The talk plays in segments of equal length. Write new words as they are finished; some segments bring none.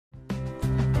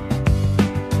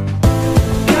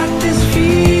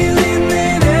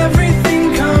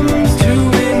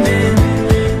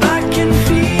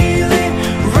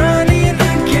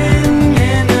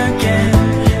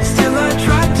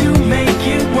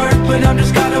but I'm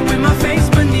just caught up with my face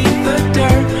beneath the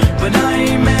dirt. But I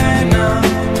ain't mad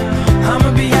now,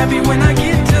 I'ma be happy when I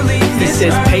get to leave this He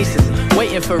sits earth. patiently,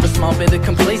 waiting for a small bit of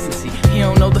complacency. He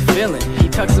don't know the feeling. He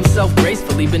tucks himself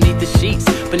gracefully beneath the sheets.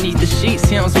 Beneath the sheets,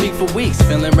 he don't speak for weeks.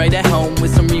 Feeling right at home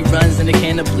with some reruns and a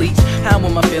can of bleach. How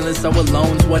am I feeling so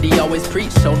alone is what he always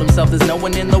preached. Told himself there's no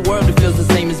one in the world who feels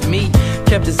the same as me.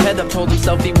 Kept his head up, told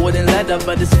himself he wouldn't let up,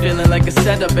 but it's feeling like a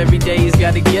setup. Every day he's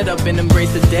gotta get up and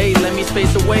embrace the day. Let me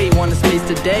space away, want a space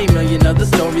today. Million other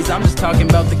stories, I'm just talking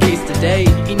about the case today.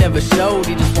 He never showed,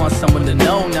 he just wants someone to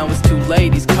know. Now it's too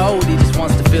late, he's cold, he just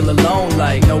wants to feel alone.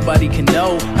 Like nobody can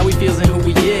know how he feels and who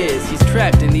he is. He's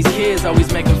trapped and these kids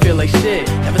always make him feel like shit.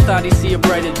 Never thought he'd see a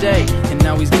brighter day, and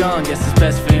now he's gone. Guess it's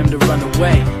best for him to run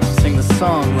away. So sing the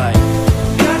song like,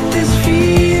 got this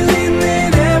feeling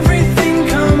that everything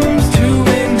comes to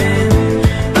an end.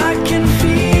 I can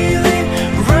feel it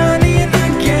running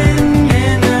again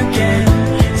and again.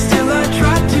 Still I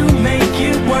try to make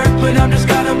it work, but I'm just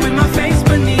caught up with my face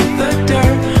beneath the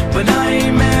dirt. But I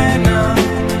ain't mad now,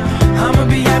 I'ma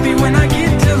be happy when I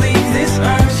get to leave this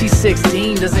earth. she's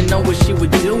 16, doesn't know what she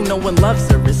would do. No one loves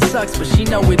her, it sucks, but she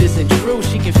know it isn't true.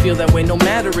 She can feel that way no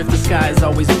matter if the sky is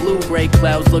always blue. Gray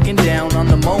clouds looking down on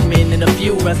the moment, and a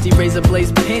few rusty razor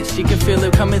blades pinch. She can feel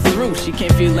it coming through. She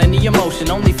can't feel any emotion,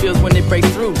 only feels when it breaks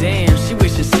through. Damn, she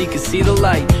wishes she could see the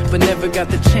light, but never got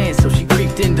the chance, so she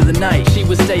creeped into the night. She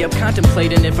would stay up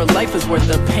contemplating if her life was worth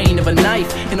the pain of a knife.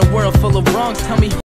 In a world full of wrongs, tell me